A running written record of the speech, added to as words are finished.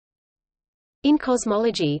In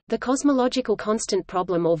cosmology, the cosmological constant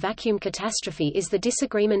problem or vacuum catastrophe is the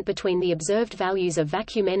disagreement between the observed values of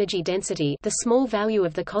vacuum energy density, the small value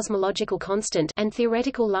of the cosmological constant, and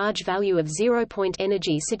theoretical large value of zero-point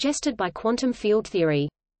energy suggested by quantum field theory.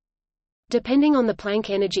 Depending on the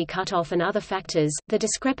Planck energy cutoff and other factors, the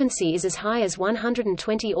discrepancy is as high as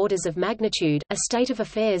 120 orders of magnitude, a state of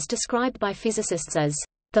affairs described by physicists as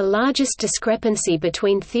the largest discrepancy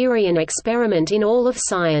between theory and experiment in all of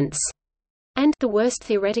science, and the worst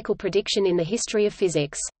theoretical prediction in the history of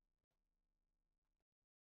physics.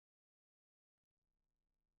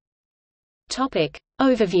 Topic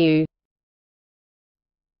overview.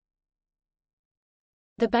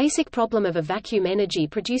 The basic problem of a vacuum energy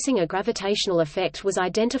producing a gravitational effect was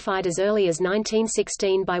identified as early as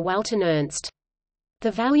 1916 by Walter Nernst.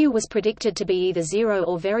 The value was predicted to be either zero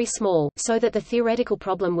or very small, so that the theoretical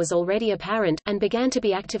problem was already apparent, and began to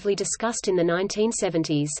be actively discussed in the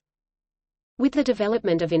 1970s. With the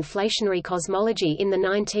development of inflationary cosmology in the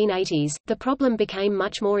 1980s, the problem became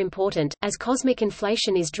much more important. As cosmic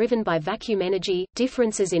inflation is driven by vacuum energy,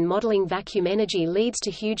 differences in modeling vacuum energy leads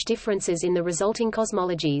to huge differences in the resulting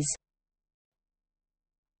cosmologies.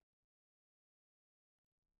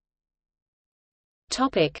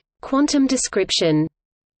 Topic: Quantum description.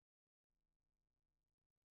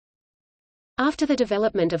 After the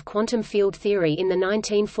development of quantum field theory in the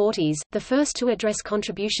 1940s, the first to address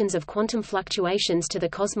contributions of quantum fluctuations to the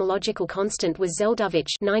cosmological constant was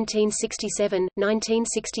Zeldovich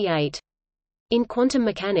 (1967–1968). In quantum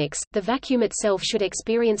mechanics, the vacuum itself should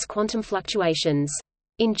experience quantum fluctuations.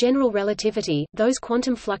 In general relativity, those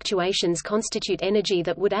quantum fluctuations constitute energy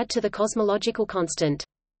that would add to the cosmological constant.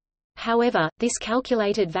 However, this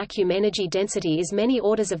calculated vacuum energy density is many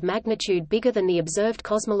orders of magnitude bigger than the observed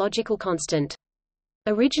cosmological constant.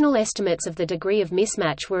 Original estimates of the degree of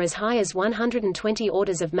mismatch were as high as 120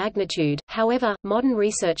 orders of magnitude. However, modern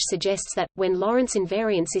research suggests that, when Lorentz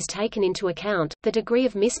invariance is taken into account, the degree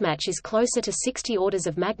of mismatch is closer to 60 orders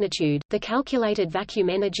of magnitude. The calculated vacuum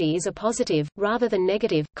energy is a positive, rather than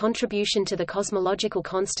negative, contribution to the cosmological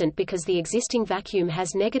constant because the existing vacuum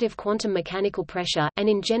has negative quantum mechanical pressure, and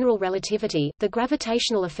in general relativity, the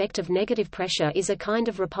gravitational effect of negative pressure is a kind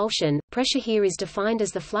of repulsion. Pressure here is defined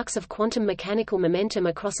as the flux of quantum mechanical momentum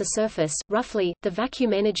across a surface. Roughly, the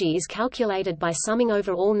vacuum energy is calculated by summing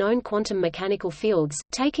over all known quantum mechanical fields,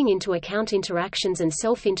 taking into account interactions and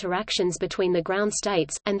self-interactions between the ground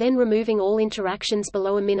states, and then removing all interactions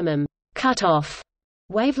below a minimum cutoff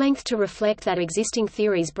wavelength to reflect that existing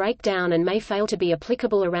theories break down and may fail to be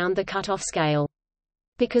applicable around the cutoff scale.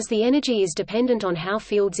 Because the energy is dependent on how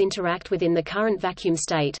fields interact within the current vacuum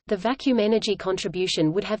state, the vacuum energy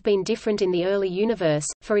contribution would have been different in the early universe.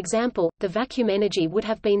 For example, the vacuum energy would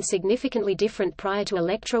have been significantly different prior to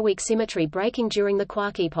electroweak symmetry breaking during the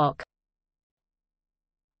quark epoch.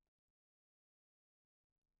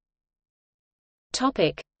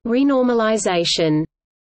 Topic: Renormalization.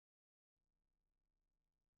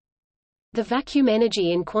 The vacuum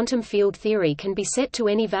energy in quantum field theory can be set to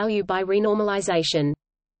any value by renormalization.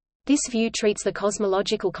 This view treats the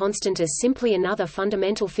cosmological constant as simply another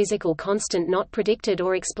fundamental physical constant not predicted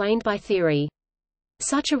or explained by theory.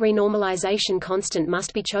 Such a renormalization constant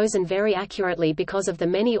must be chosen very accurately because of the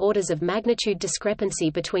many orders of magnitude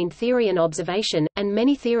discrepancy between theory and observation, and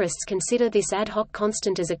many theorists consider this ad hoc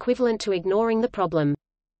constant as equivalent to ignoring the problem.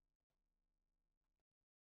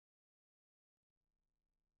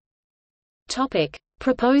 Topic: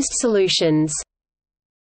 Proposed solutions.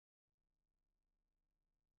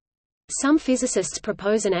 Some physicists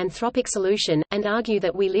propose an anthropic solution, and argue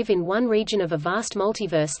that we live in one region of a vast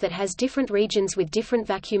multiverse that has different regions with different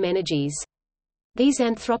vacuum energies. These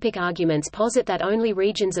anthropic arguments posit that only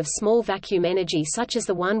regions of small vacuum energy such as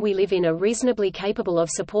the one we live in are reasonably capable of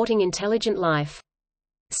supporting intelligent life.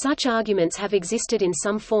 Such arguments have existed in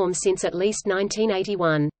some form since at least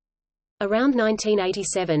 1981. Around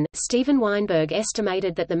 1987, Steven Weinberg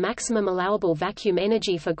estimated that the maximum allowable vacuum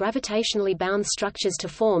energy for gravitationally bound structures to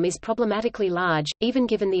form is problematically large, even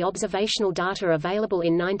given the observational data available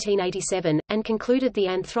in 1987, and concluded the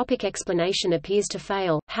anthropic explanation appears to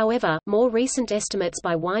fail. However, more recent estimates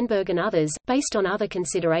by Weinberg and others, based on other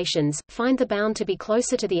considerations, find the bound to be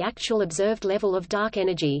closer to the actual observed level of dark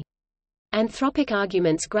energy. Anthropic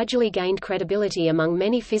arguments gradually gained credibility among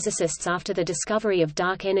many physicists after the discovery of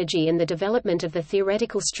dark energy and the development of the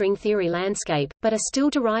theoretical string theory landscape, but are still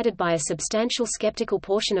derided by a substantial skeptical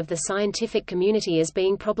portion of the scientific community as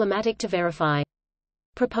being problematic to verify.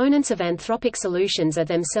 Proponents of anthropic solutions are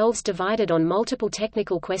themselves divided on multiple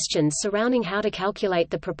technical questions surrounding how to calculate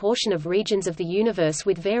the proportion of regions of the universe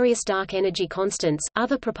with various dark energy constants,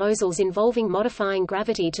 other proposals involving modifying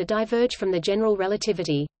gravity to diverge from the general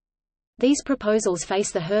relativity. These proposals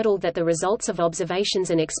face the hurdle that the results of observations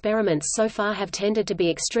and experiments so far have tended to be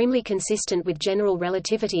extremely consistent with general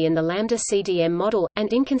relativity in the lambda-CDM model,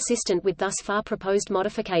 and inconsistent with thus far proposed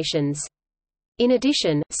modifications. In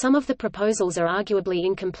addition, some of the proposals are arguably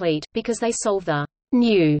incomplete, because they solve the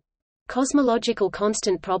new cosmological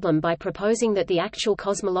constant problem by proposing that the actual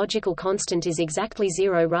cosmological constant is exactly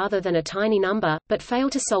zero rather than a tiny number, but fail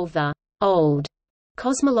to solve the old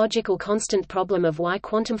cosmological constant problem of why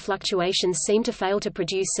quantum fluctuations seem to fail to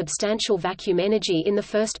produce substantial vacuum energy in the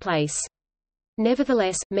first place.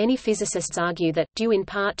 Nevertheless, many physicists argue that, due in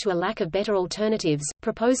part to a lack of better alternatives,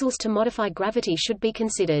 proposals to modify gravity should be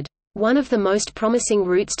considered one of the most promising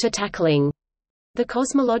routes to tackling the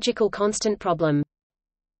cosmological constant problem.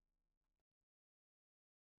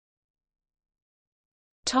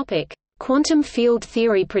 Topic: Quantum field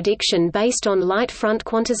theory prediction based on light front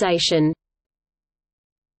quantization.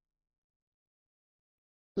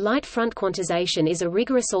 Light front quantization is a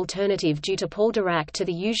rigorous alternative due to Paul Dirac to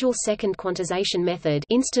the usual second quantization method,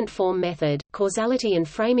 instant form method. Causality and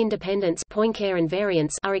frame independence, Poincare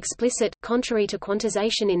invariance, are explicit, contrary to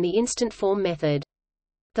quantization in the instant form method.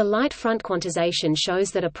 The light front quantization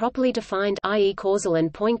shows that a properly defined, i.e. causal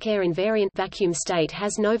and Poincare invariant vacuum state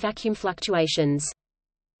has no vacuum fluctuations.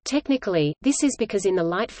 Technically, this is because in the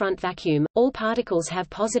light front vacuum, all particles have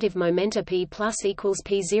positive momenta p plus equals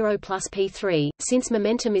p0 plus p3. Since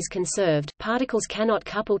momentum is conserved, particles cannot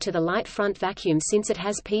couple to the light front vacuum since it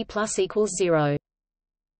has p plus equals 0.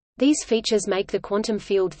 These features make the quantum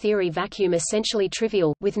field theory vacuum essentially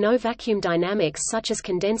trivial, with no vacuum dynamics such as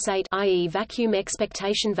condensate, i.e. vacuum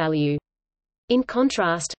expectation value. In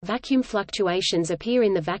contrast, vacuum fluctuations appear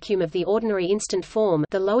in the vacuum of the ordinary instant form,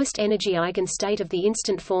 the lowest energy eigenstate of the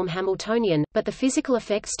instant form Hamiltonian, but the physical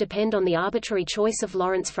effects depend on the arbitrary choice of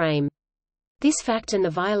Lorentz frame. This fact and the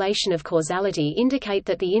violation of causality indicate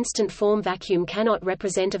that the instant form vacuum cannot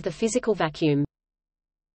represent of the physical vacuum.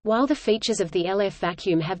 While the features of the LF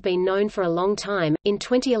vacuum have been known for a long time, in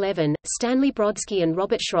 2011, Stanley Brodsky and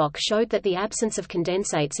Robert Schrock showed that the absence of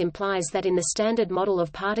condensates implies that in the standard model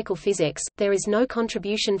of particle physics, there is no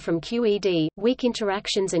contribution from QED, weak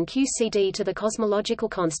interactions and QCD to the cosmological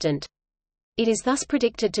constant. It is thus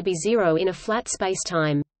predicted to be zero in a flat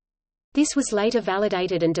spacetime. This was later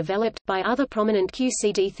validated and developed, by other prominent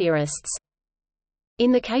QCD theorists.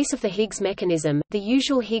 In the case of the Higgs mechanism, the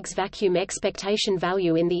usual Higgs vacuum expectation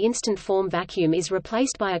value in the instant form vacuum is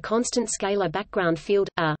replaced by a constant scalar background field,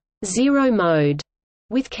 a zero mode,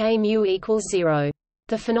 with k mu equals 0.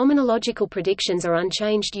 The phenomenological predictions are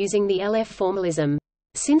unchanged using the LF formalism.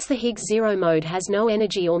 Since the Higgs zero mode has no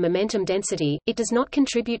energy or momentum density, it does not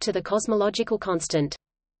contribute to the cosmological constant.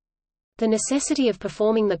 The necessity of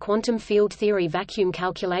performing the quantum field theory vacuum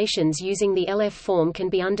calculations using the LF form can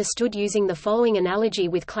be understood using the following analogy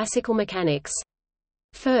with classical mechanics.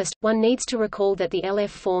 First, one needs to recall that the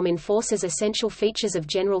LF form enforces essential features of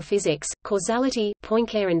general physics, causality,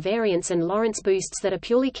 Poincare invariance and Lorentz boosts that are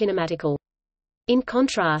purely kinematical. In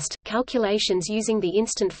contrast, calculations using the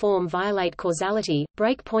instant form violate causality,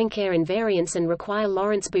 break Poincare invariance and require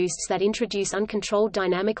Lorentz boosts that introduce uncontrolled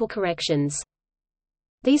dynamical corrections.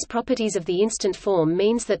 These properties of the instant form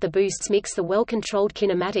means that the boosts mix the well-controlled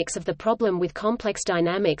kinematics of the problem with complex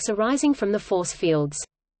dynamics arising from the force fields.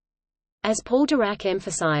 As Paul Dirac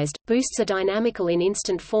emphasized, boosts are dynamical in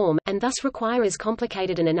instant form, and thus require as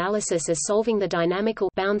complicated an analysis as solving the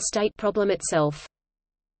dynamical bound state problem itself.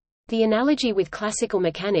 The analogy with classical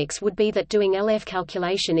mechanics would be that doing LF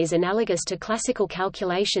calculation is analogous to classical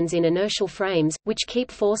calculations in inertial frames, which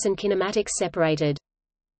keep force and kinematics separated.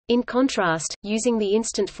 In contrast, using the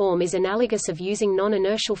instant form is analogous of using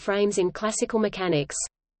non-inertial frames in classical mechanics.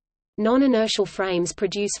 Non-inertial frames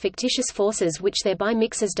produce fictitious forces which thereby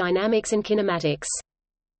mix as dynamics and kinematics.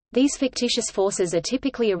 These fictitious forces are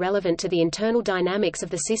typically irrelevant to the internal dynamics of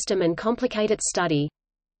the system and complicate its study.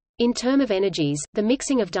 In terms of energies, the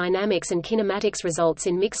mixing of dynamics and kinematics results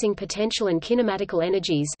in mixing potential and kinematical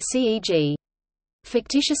energies, e.g.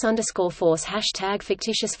 fictitious_force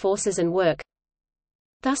 #fictitious forces and work.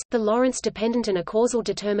 Thus, the Lorentz-dependent and a causal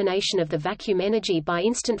determination of the vacuum energy by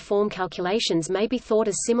instant form calculations may be thought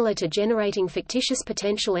as similar to generating fictitious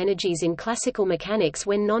potential energies in classical mechanics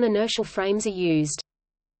when non-inertial frames are used.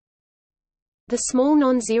 The small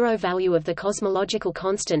non-zero value of the cosmological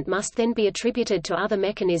constant must then be attributed to other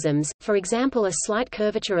mechanisms, for example a slight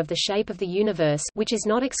curvature of the shape of the universe, which is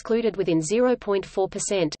not excluded within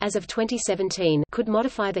 0.4% as of 2017, could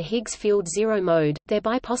modify the Higgs field zero mode,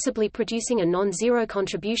 thereby possibly producing a non-zero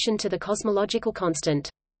contribution to the cosmological constant.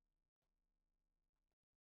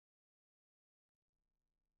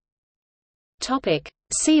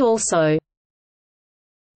 See also: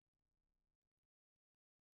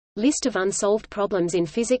 List of unsolved problems in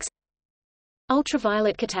physics,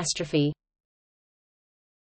 ultraviolet catastrophe.